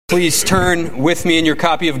Please turn with me in your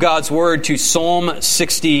copy of God's Word to Psalm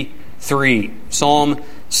 63. Psalm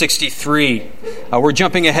 63. We're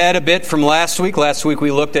jumping ahead a bit from last week. Last week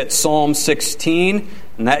we looked at Psalm 16,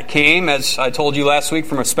 and that came, as I told you last week,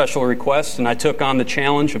 from a special request, and I took on the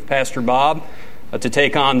challenge of Pastor Bob to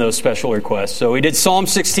take on those special requests. So we did Psalm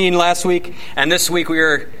 16 last week, and this week we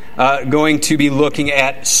are going to be looking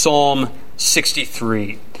at Psalm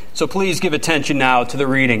 63. So please give attention now to the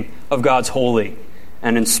reading of God's holy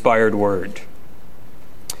and inspired word.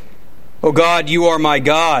 O God, you are my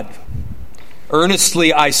God.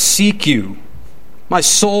 Earnestly I seek you. My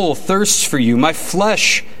soul thirsts for you. My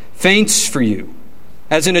flesh faints for you,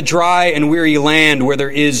 as in a dry and weary land where there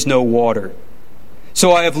is no water.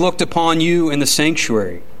 So I have looked upon you in the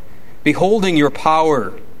sanctuary, beholding your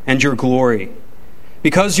power and your glory.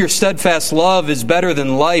 Because your steadfast love is better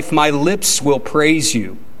than life, my lips will praise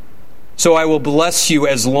you. So I will bless you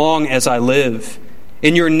as long as I live.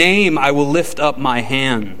 In your name I will lift up my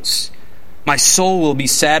hands. My soul will be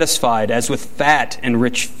satisfied as with fat and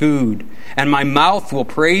rich food, and my mouth will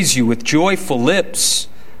praise you with joyful lips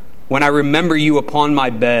when I remember you upon my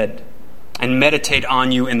bed and meditate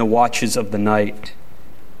on you in the watches of the night.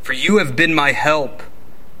 For you have been my help,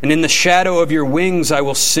 and in the shadow of your wings I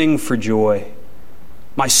will sing for joy.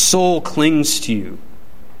 My soul clings to you.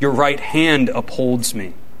 Your right hand upholds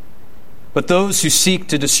me. But those who seek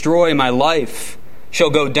to destroy my life shall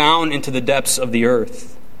go down into the depths of the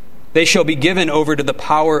earth. They shall be given over to the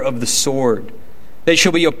power of the sword. They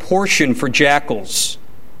shall be a portion for jackals.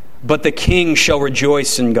 But the king shall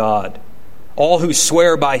rejoice in God. All who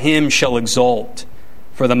swear by him shall exult,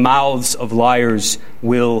 for the mouths of liars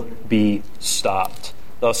will be stopped.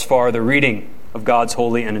 Thus far, the reading of God's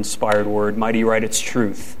holy and inspired word. Mighty write its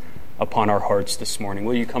truth upon our hearts this morning.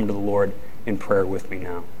 Will you come to the Lord in prayer with me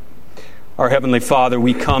now? Our Heavenly Father,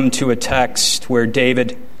 we come to a text where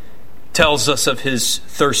David tells us of his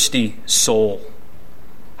thirsty soul,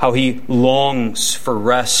 how he longs for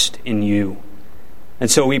rest in you. And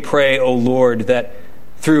so we pray, O Lord, that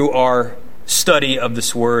through our study of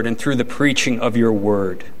this word and through the preaching of your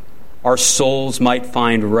word, our souls might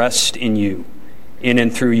find rest in you, in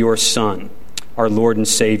and through your Son, our Lord and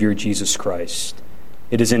Savior, Jesus Christ.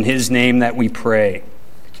 It is in his name that we pray.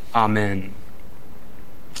 Amen.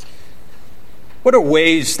 What are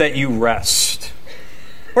ways that you rest?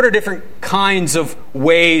 What are different kinds of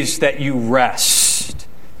ways that you rest?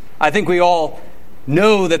 I think we all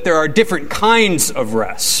know that there are different kinds of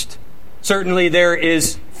rest. Certainly there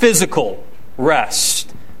is physical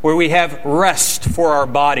rest, where we have rest for our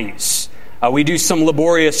bodies. We do some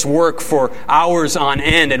laborious work for hours on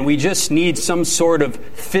end, and we just need some sort of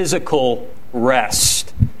physical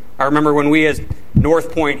rest. I remember when we at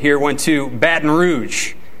North Point here went to Baton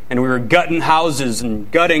Rouge, and we were gutting houses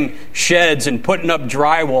and gutting sheds and putting up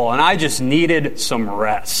drywall, and I just needed some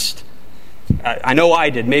rest. I know I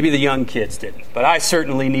did. Maybe the young kids didn't, but I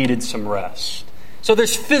certainly needed some rest. So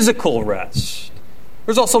there's physical rest.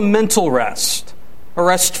 There's also mental rest, a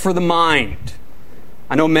rest for the mind.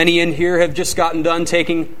 I know many in here have just gotten done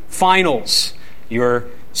taking finals. You're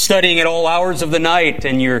studying at all hours of the night,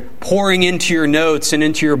 and you're pouring into your notes and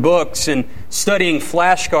into your books and studying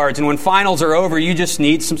flashcards. And when finals are over, you just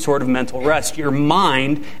need some sort of mental rest. Your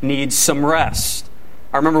mind needs some rest.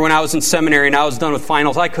 I remember when I was in seminary and I was done with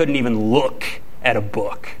finals, I couldn't even look at a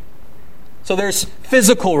book. So there's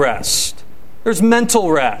physical rest. There's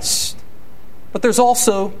mental rest. But there's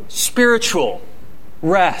also spiritual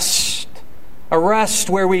rest. A rest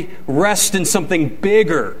where we rest in something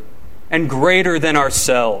bigger and greater than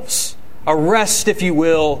ourselves. A rest, if you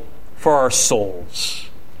will, for our souls.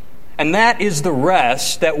 And that is the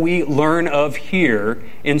rest that we learn of here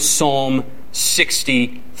in Psalm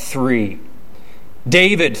 63.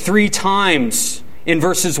 David, 3 times in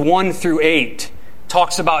verses 1 through 8,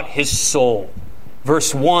 talks about his soul.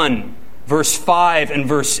 Verse 1, verse 5, and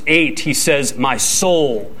verse 8, he says, my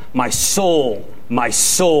soul, my soul, my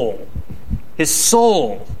soul. His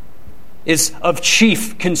soul is of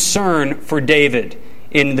chief concern for David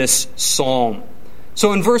in this psalm.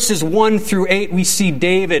 So in verses 1 through 8, we see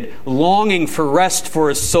David longing for rest for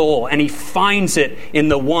his soul, and he finds it in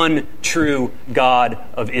the one true God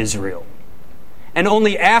of Israel. And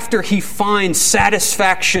only after he finds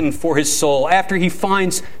satisfaction for his soul, after he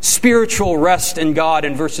finds spiritual rest in God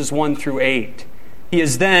in verses 1 through 8, he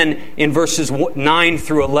is then, in verses 9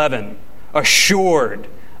 through 11, assured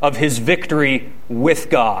of his victory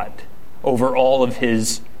with God over all of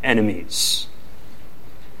his enemies.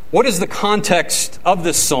 What is the context of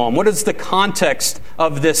this psalm? What is the context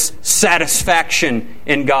of this satisfaction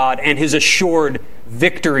in God and his assured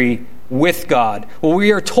victory with God? Well,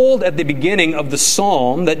 we are told at the beginning of the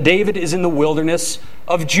psalm that David is in the wilderness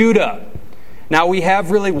of Judah. Now, we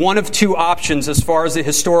have really one of two options as far as the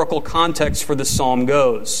historical context for the psalm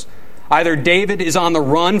goes. Either David is on the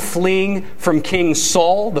run, fleeing from King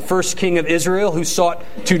Saul, the first king of Israel, who sought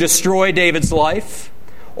to destroy David's life,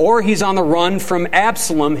 or he's on the run from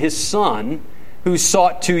Absalom, his son, who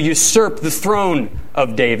sought to usurp the throne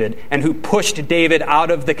of David and who pushed David out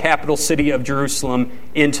of the capital city of Jerusalem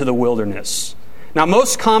into the wilderness. Now,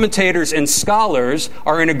 most commentators and scholars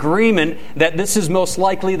are in agreement that this is most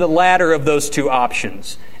likely the latter of those two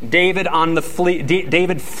options. David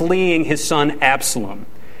fleeing his son Absalom.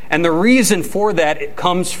 And the reason for that, it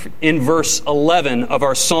comes in verse 11 of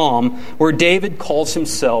our psalm, where David calls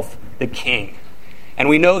himself the king. And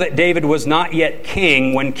we know that David was not yet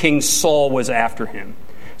king when King Saul was after him.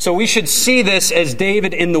 So we should see this as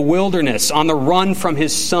David in the wilderness, on the run from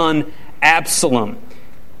his son Absalom.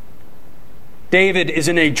 David is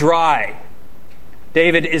in an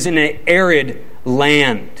arid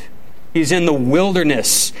land. He's in the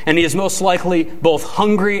wilderness, and he is most likely both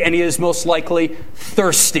hungry and he is most likely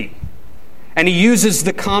thirsty. And he uses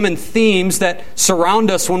the common themes that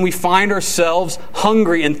surround us when we find ourselves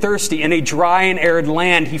hungry and thirsty in a dry and arid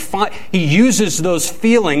land. He uses those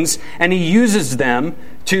feelings and he uses them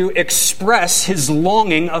to express his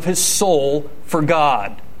longing of his soul for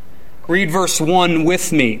God. Read verse 1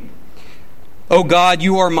 with me. O God,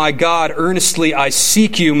 you are my God. Earnestly I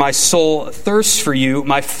seek you. My soul thirsts for you.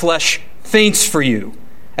 My flesh faints for you,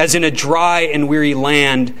 as in a dry and weary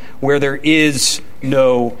land where there is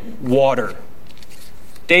no water.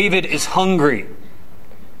 David is hungry.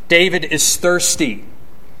 David is thirsty.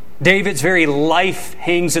 David's very life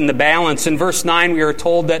hangs in the balance. In verse 9, we are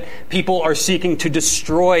told that people are seeking to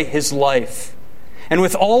destroy his life. And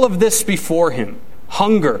with all of this before him,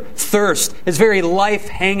 hunger, thirst, his very life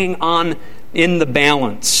hanging on in the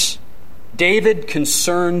balance, David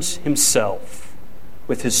concerns himself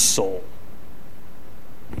with his soul,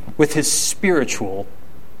 with his spiritual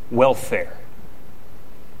welfare.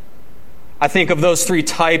 I think of those three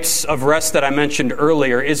types of rest that I mentioned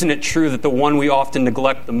earlier. Isn't it true that the one we often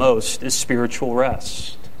neglect the most is spiritual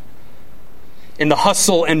rest? In the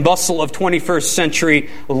hustle and bustle of 21st century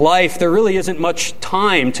life, there really isn't much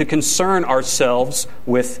time to concern ourselves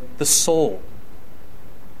with the soul.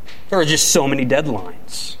 There are just so many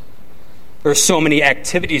deadlines. There are so many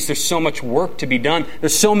activities. There's so much work to be done.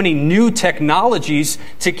 There's so many new technologies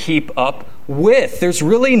to keep up with. There's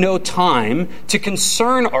really no time to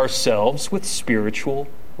concern ourselves with spiritual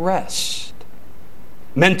rest.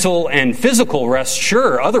 Mental and physical rest,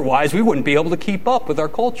 sure. Otherwise, we wouldn't be able to keep up with our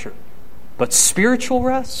culture. But spiritual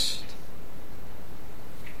rest?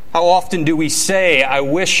 How often do we say, I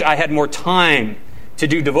wish I had more time to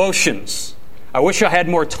do devotions? I wish I had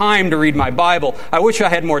more time to read my Bible. I wish I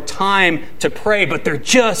had more time to pray, but there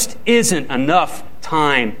just isn't enough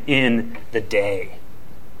time in the day.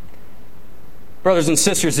 Brothers and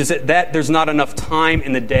sisters, is it that there's not enough time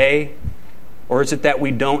in the day, or is it that we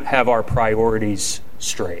don't have our priorities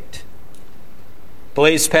straight?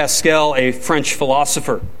 Blaise Pascal, a French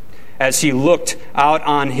philosopher, as he looked out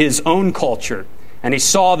on his own culture, and he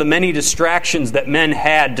saw the many distractions that men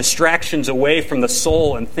had, distractions away from the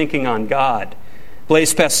soul and thinking on God.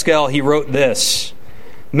 Blaise Pascal, he wrote this: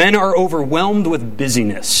 men are overwhelmed with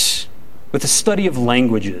busyness, with the study of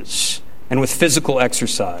languages, and with physical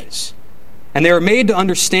exercise. And they are made to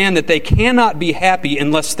understand that they cannot be happy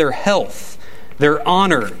unless their health, their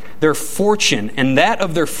honor, their fortune, and that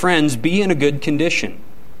of their friends be in a good condition,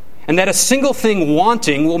 and that a single thing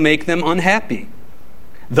wanting will make them unhappy.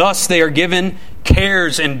 Thus they are given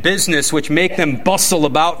cares and business which make them bustle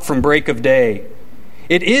about from break of day.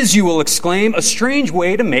 It is, you will exclaim, a strange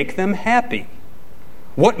way to make them happy.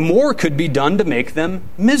 What more could be done to make them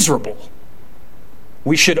miserable?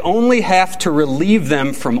 We should only have to relieve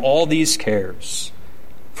them from all these cares,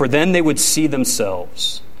 for then they would see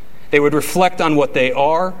themselves. They would reflect on what they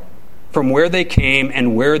are, from where they came,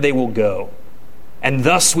 and where they will go. And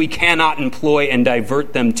thus we cannot employ and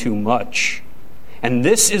divert them too much. And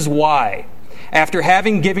this is why, after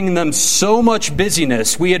having given them so much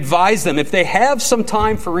busyness, we advise them, if they have some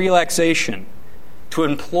time for relaxation, to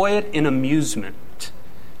employ it in amusement,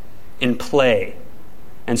 in play,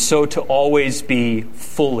 and so to always be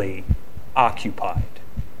fully occupied.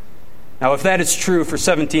 Now, if that is true for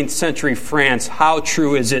 17th century France, how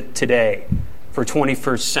true is it today for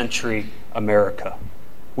 21st century America?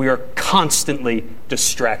 We are constantly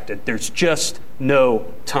distracted. There's just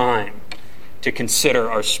no time to consider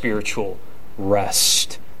our spiritual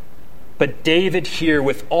rest. But David here,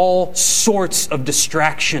 with all sorts of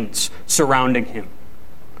distractions surrounding him,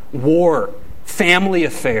 war, family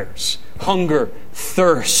affairs, hunger,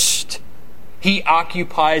 thirst. He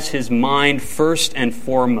occupies his mind first and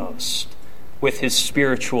foremost with his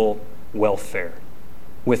spiritual welfare,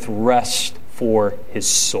 with rest for his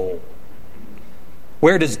soul.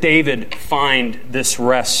 Where does David find this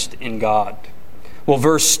rest in God? Well,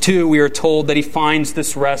 verse 2, we are told that he finds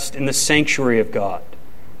this rest in the sanctuary of God,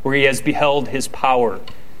 where he has beheld his power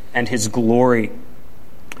and his glory.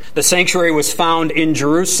 The sanctuary was found in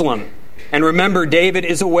Jerusalem. And remember, David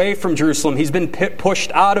is away from Jerusalem. He's been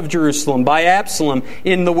pushed out of Jerusalem by Absalom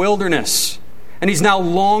in the wilderness. And he's now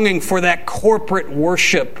longing for that corporate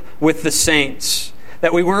worship with the saints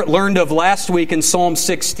that we learned of last week in Psalm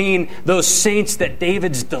 16, those saints that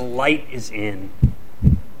David's delight is in.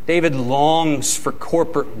 David longs for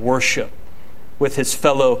corporate worship with his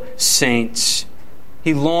fellow saints.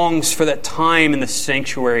 He longs for that time in the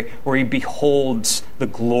sanctuary where he beholds the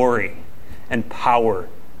glory and power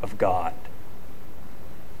of God.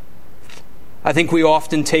 I think we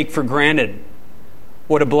often take for granted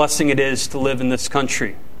what a blessing it is to live in this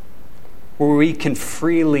country, where we can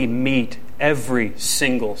freely meet every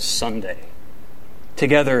single Sunday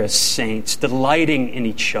together as saints, delighting in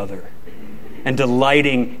each other and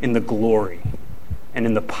delighting in the glory and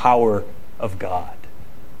in the power of God.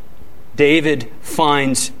 David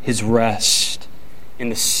finds his rest in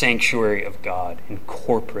the sanctuary of God, in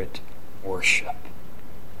corporate worship.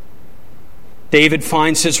 David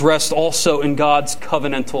finds his rest also in God's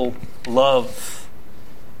covenantal love.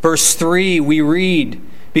 Verse 3, we read,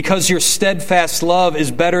 "Because your steadfast love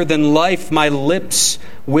is better than life, my lips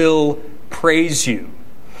will praise you."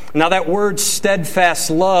 Now that word steadfast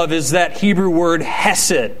love is that Hebrew word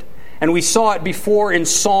hesed. And we saw it before in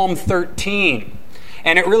Psalm 13.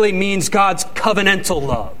 And it really means God's covenantal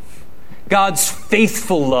love, God's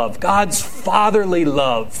faithful love, God's fatherly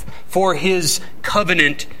love for his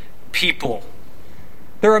covenant people.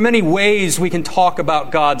 There are many ways we can talk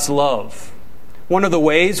about God's love. One of the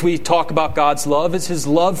ways we talk about God's love is his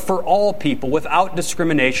love for all people without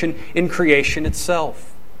discrimination in creation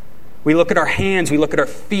itself. We look at our hands, we look at our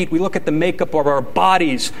feet, we look at the makeup of our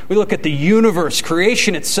bodies, we look at the universe,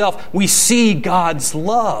 creation itself. We see God's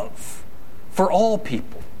love for all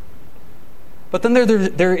people. But then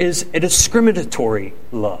there is a discriminatory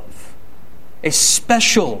love, a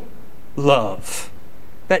special love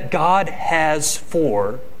that God has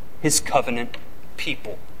for his covenant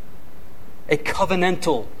people. A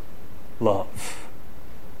covenantal love.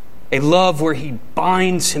 A love where he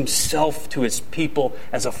binds himself to his people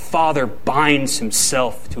as a father binds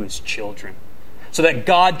himself to his children. So that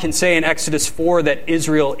God can say in Exodus 4 that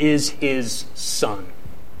Israel is his son.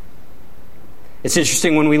 It's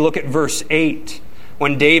interesting when we look at verse 8,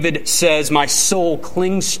 when David says, "My soul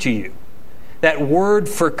clings to you." That word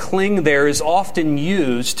for cling there is often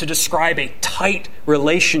used to describe a tight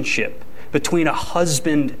relationship between a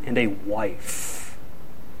husband and a wife.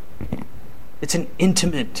 It's an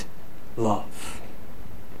intimate love.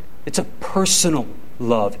 It's a personal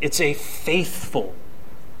love. It's a faithful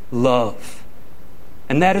love.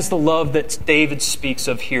 And that is the love that David speaks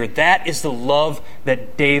of here. That is the love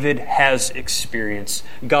that David has experienced.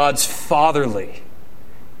 God's fatherly,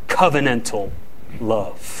 covenantal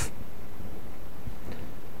love.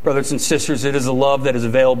 Brothers and sisters, it is a love that is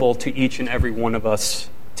available to each and every one of us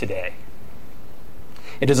today.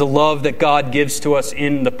 It is a love that God gives to us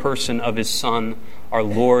in the person of his Son, our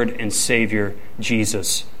Lord and Savior,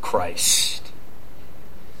 Jesus Christ.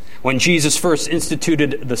 When Jesus first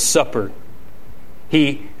instituted the supper,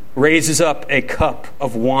 he raises up a cup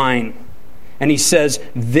of wine and he says,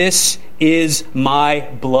 "This is my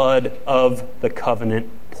blood of the covenant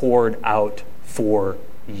poured out for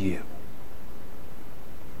you."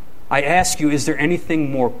 I ask you, is there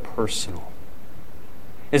anything more personal?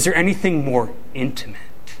 Is there anything more intimate?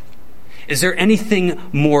 Is there anything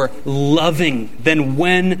more loving than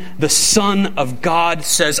when the Son of God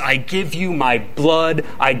says, "I give you my blood,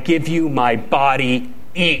 I give you my body,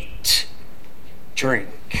 eat, drink"?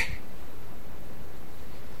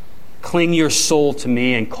 Cling your soul to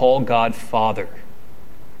me and call God Father,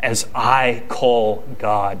 as I call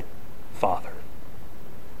God Father.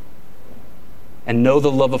 And know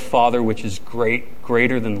the love of Father which is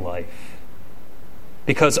greater than life.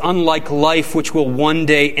 Because unlike life, which will one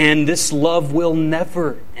day end, this love will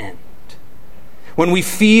never end. When we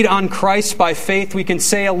feed on Christ by faith, we can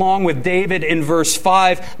say along with David in verse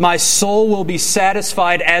 5, "My soul will be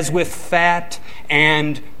satisfied as with fat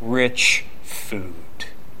and rich food."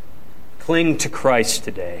 Cling to Christ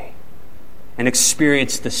today and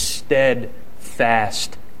experience the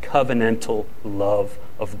steadfast, covenantal love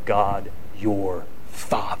of God, your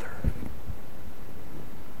Father.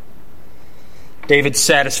 David's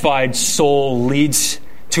satisfied soul leads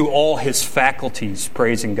to all his faculties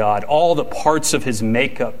praising God, all the parts of his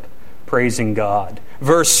makeup praising God.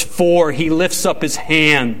 Verse 4, he lifts up his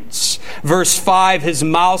hands. Verse 5, his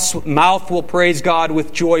mouth will praise God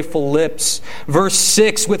with joyful lips. Verse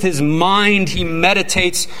 6, with his mind he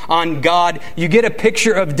meditates on God. You get a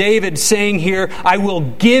picture of David saying here, I will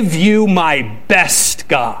give you my best,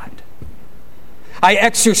 God. I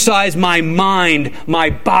exercise my mind, my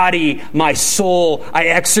body, my soul. I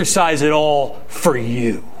exercise it all for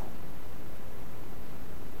you.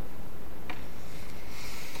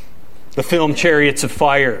 The film Chariots of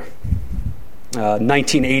Fire,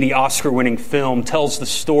 1980 Oscar-winning film, tells the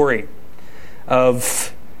story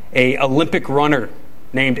of an Olympic runner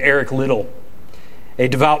named Eric Liddell, a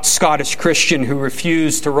devout Scottish Christian who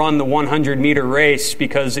refused to run the 100-meter race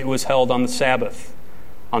because it was held on the Sabbath,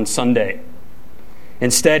 on Sunday.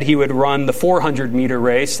 Instead, he would run the 400-meter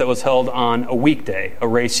race that was held on a weekday, a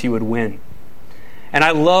race he would win. And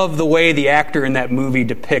I love the way the actor in that movie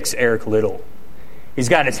depicts Eric Liddell. He's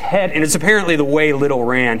got his head, and it's apparently the way Liddell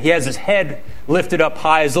ran. He has his head lifted up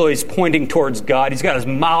high as though he's pointing towards God. He's got his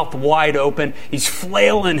mouth wide open. He's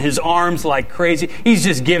flailing his arms like crazy. He's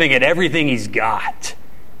just giving it everything he's got.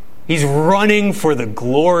 He's running for the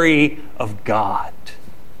glory of God.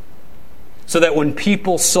 So that when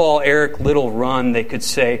people saw Eric Liddell run, they could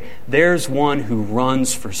say, there's one who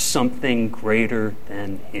runs for something greater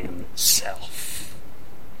than himself.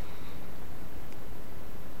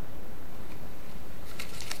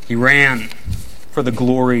 He ran for the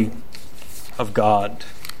glory of God.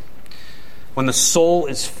 When the soul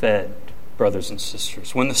is fed, brothers and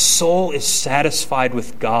sisters, when the soul is satisfied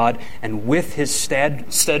with God and with his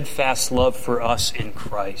steadfast love for us in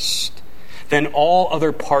Christ, then all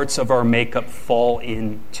other parts of our makeup fall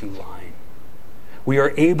into line. We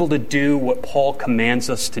are able to do what Paul commands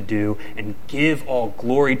us to do and give all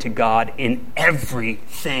glory to God in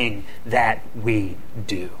everything that we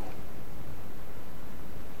do.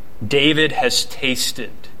 David has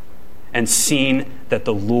tasted and seen that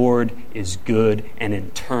the Lord is good, and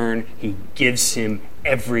in turn, he gives him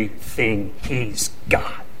everything he's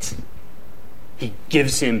got. He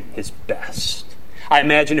gives him his best. I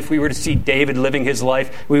imagine if we were to see David living his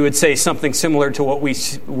life, we would say something similar to what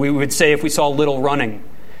we would say if we saw Liddell running.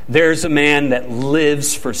 There's a man that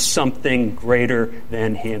lives for something greater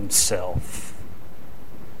than himself.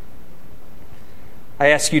 I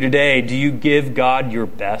ask you today, do you give God your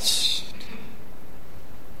best?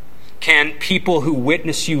 Can people who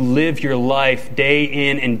witness you live your life day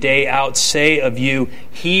in and day out say of you,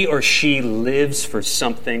 he or she lives for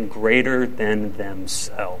something greater than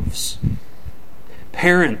themselves?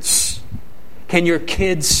 Parents, can your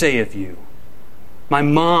kids say of you, my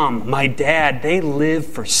mom, my dad, they live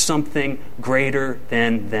for something greater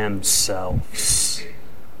than themselves?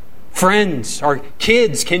 Friends, or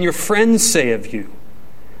kids, can your friends say of you,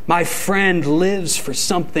 my friend lives for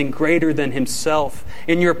something greater than himself?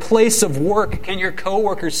 In your place of work, can your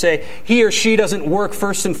coworkers say, he or she doesn't work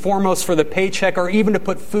first and foremost for the paycheck or even to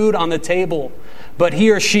put food on the table, but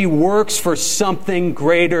he or she works for something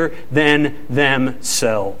greater than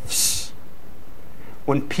themselves?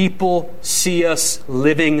 When people see us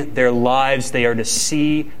living their lives, they are to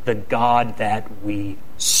see the God that we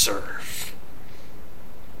serve.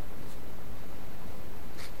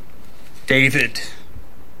 David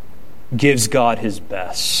gives God his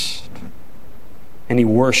best, and he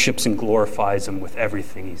worships and glorifies him with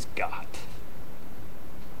everything he's got.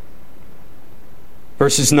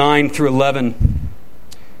 Verses 9 through 11,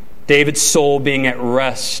 David's soul being at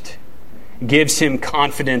rest gives him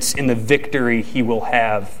confidence in the victory he will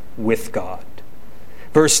have with God.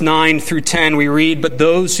 Verse 9 through 10, we read, but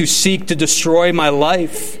those who seek to destroy my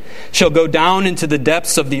life shall go down into the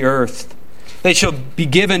depths of the earth. They shall be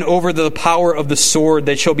given over to the power of the sword.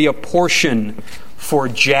 They shall be a portion for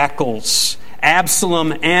jackals.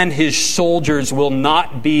 Absalom and his soldiers will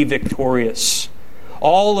not be victorious.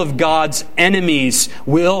 All of God's enemies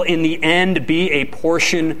will in the end be a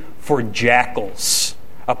portion for jackals,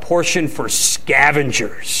 a portion for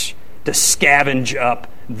scavengers to scavenge up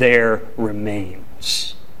their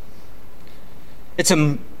remains. It's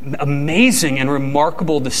amazing and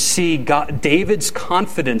remarkable to see David's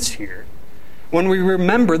confidence here when we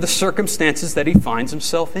remember the circumstances that he finds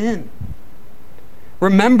himself in.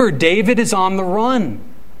 Remember, David is on the run.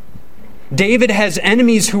 David has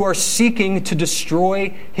enemies who are seeking to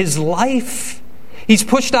destroy his life. He's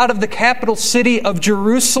pushed out of the capital city of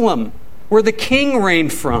Jerusalem, where the king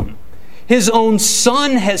reigned from. His own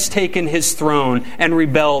son has taken his throne and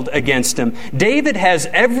rebelled against him. David has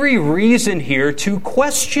every reason here to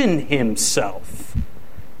question himself.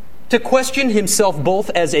 to question himself both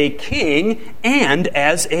as a king and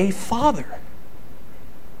as a father.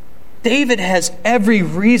 David has every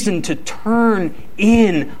reason to turn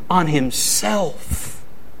in on himself,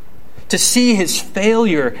 to see his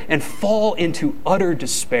failure and fall into utter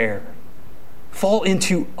despair, fall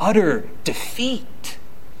into utter defeat.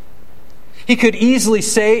 He could easily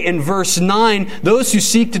say in verse 9, those who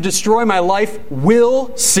seek to destroy my life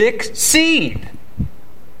will succeed.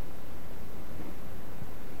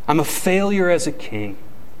 I'm a failure as a king.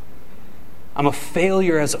 I'm a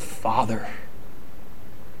failure as a father.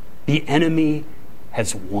 The enemy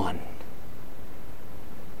has won.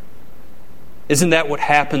 Isn't that what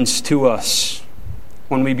happens to us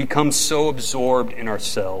when we become so absorbed in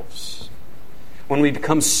ourselves? When we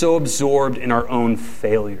become so absorbed in our own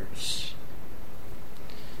failures?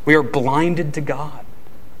 We are blinded to God.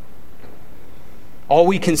 All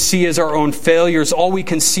we can see is our own failures. All we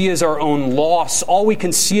can see is our own loss. All we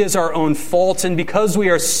can see is our own faults. And because we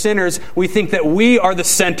are sinners, we think that we are the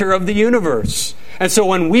center of the universe. And so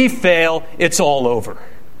when we fail, it's all over.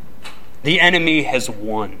 The enemy has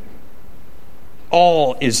won.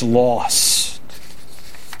 All is lost.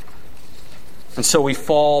 And so we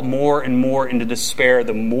fall more and more into despair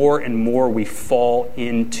the more and more we fall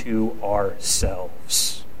into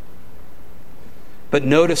ourselves. But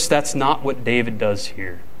notice that's not what David does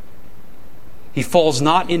here. He falls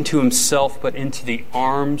not into himself, but into the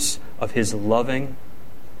arms of his loving,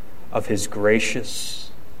 of his gracious,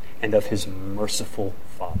 and of his merciful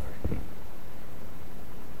Father.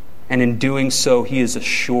 And in doing so, he is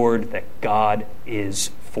assured that God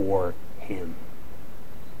is for him.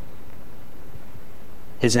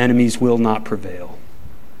 His enemies will not prevail,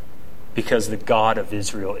 because the God of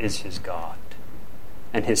Israel is his God.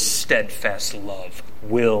 And his steadfast love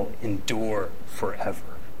will endure forever.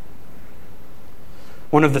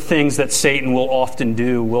 One of the things that Satan will often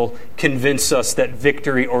do will convince us that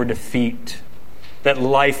victory or defeat, that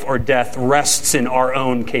life or death rests in our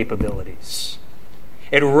own capabilities.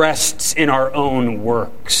 It rests in our own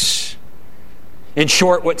works. In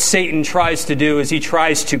short, what Satan tries to do is he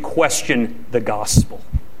tries to question the gospel.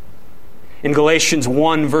 In Galatians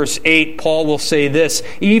 1, verse 8, Paul will say this,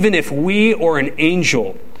 even if we or an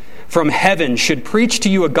angel from heaven should preach to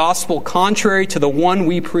you a gospel contrary to the one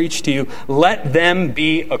we preach to you, let them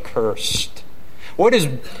be accursed. What is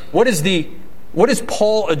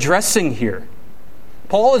Paul addressing here?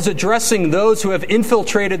 Paul is addressing those who have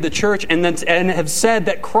infiltrated the church and have said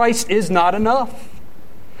that Christ is not enough.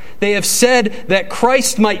 They have said that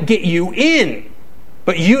Christ might get you in,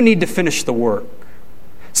 but you need to finish the work.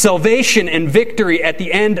 Salvation and victory at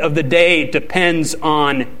the end of the day depends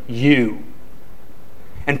on you.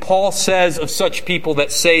 And Paul says of such people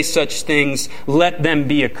that say such things, let them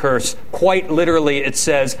be accursed. Quite literally it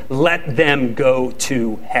says, let them go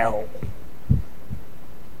to hell.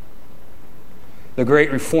 The great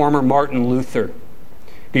reformer Martin Luther,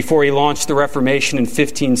 before he launched the Reformation in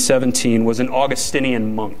 1517, was an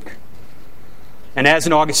Augustinian monk. And as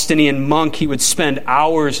an Augustinian monk, he would spend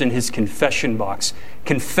hours in his confession box,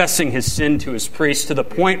 confessing his sin to his priest to the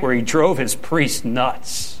point where he drove his priest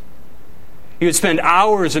nuts. He would spend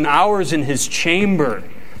hours and hours in his chamber,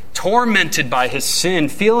 tormented by his sin,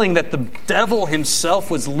 feeling that the devil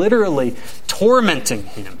himself was literally tormenting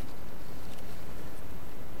him.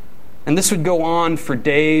 And this would go on for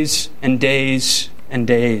days and days and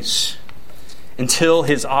days, until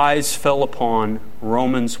his eyes fell upon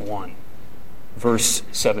Romans 1. Verse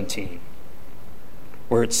 17,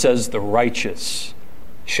 where it says, the righteous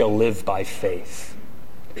shall live by faith.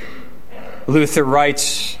 Luther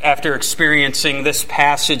writes, after experiencing this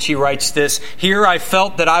passage, he writes this, here I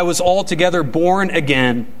felt that I was altogether born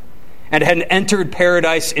again and had entered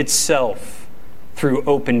paradise itself through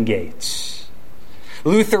open gates.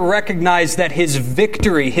 Luther recognized that his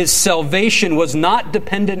victory, his salvation, was not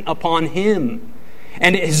dependent upon him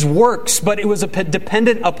and his works, but it was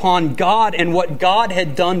dependent upon God and what God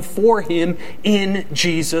had done for him in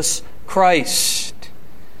Jesus Christ.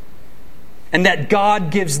 And that God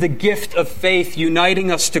gives the gift of faith, uniting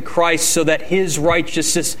us to Christ so that his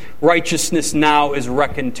righteousness now is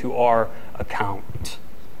reckoned to our account.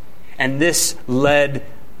 And this led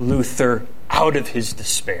Luther out of his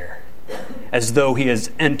despair, as though he has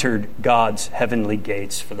entered God's heavenly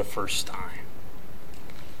gates for the first time.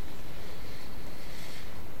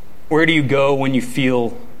 Where do you go when you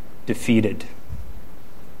feel defeated?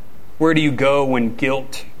 Where do you go when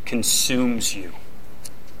guilt consumes you?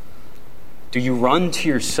 Do you run to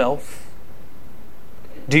yourself?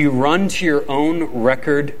 Do you run to your own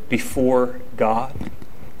record before God?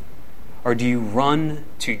 Or do you run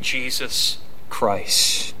to Jesus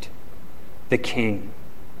Christ, the King,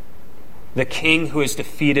 the King who has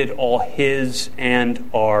defeated all his and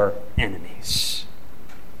our enemies.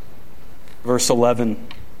 Verse 11,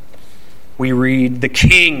 we read, "The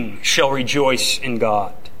King shall rejoice in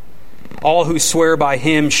God. All who swear by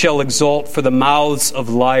him shall exult, for the mouths of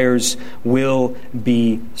liars will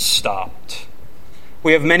be stopped."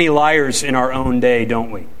 We have many liars in our own day,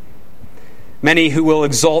 don't we? Many who will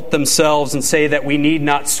exalt themselves and say that we need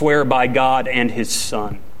not swear by God and his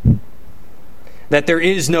Son. That there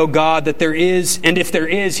is no God, that there is, and if there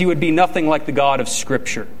is, he would be nothing like the God of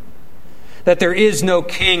Scripture. That there is no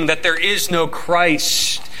King, that there is no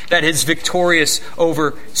Christ, that is victorious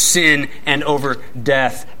over sin and over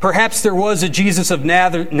death. Perhaps there was a Jesus of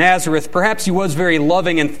Nazareth. Perhaps he was very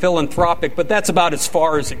loving and philanthropic, but that's about as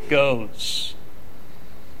far as it goes.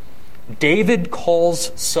 David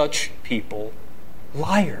calls such people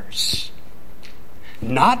liars.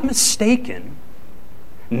 Not mistaken,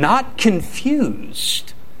 not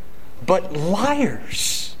confused, but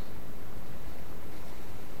liars.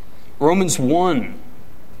 Romans 1,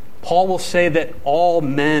 Paul will say that all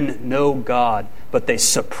men know God, but they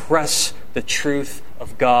suppress the truth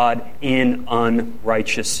of God in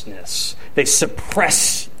unrighteousness. They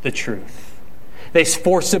suppress the truth. They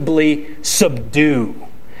forcibly subdue.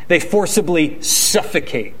 They forcibly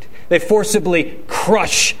suffocate. They forcibly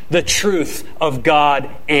crush the truth of God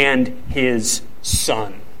and his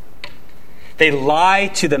Son. They lie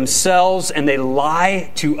to themselves and they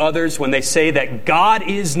lie to others when they say that God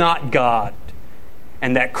is not God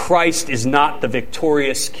and that Christ is not the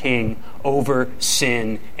victorious King over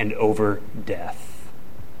sin and over death.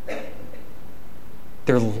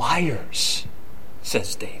 They're liars,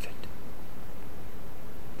 says David.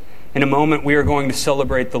 In a moment, we are going to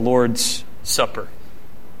celebrate the Lord's Supper.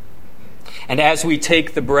 And as we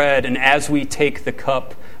take the bread and as we take the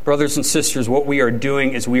cup, brothers and sisters, what we are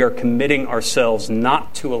doing is we are committing ourselves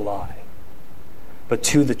not to a lie, but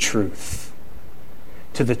to the truth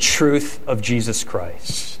of Jesus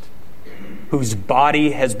Christ, whose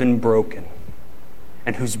body has been broken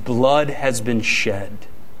and whose blood has been shed.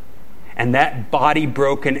 And that body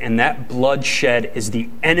broken and that blood shed is the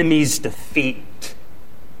enemy's defeat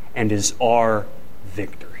and is our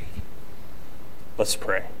victory. Let's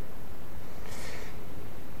pray.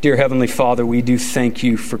 Dear Heavenly Father, we do thank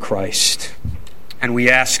you for Christ. And we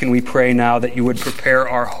ask and we pray now that you would prepare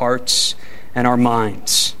our hearts and our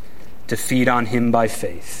minds to feed on him by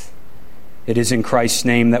faith. It is in Christ's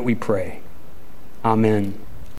name that we pray. Amen.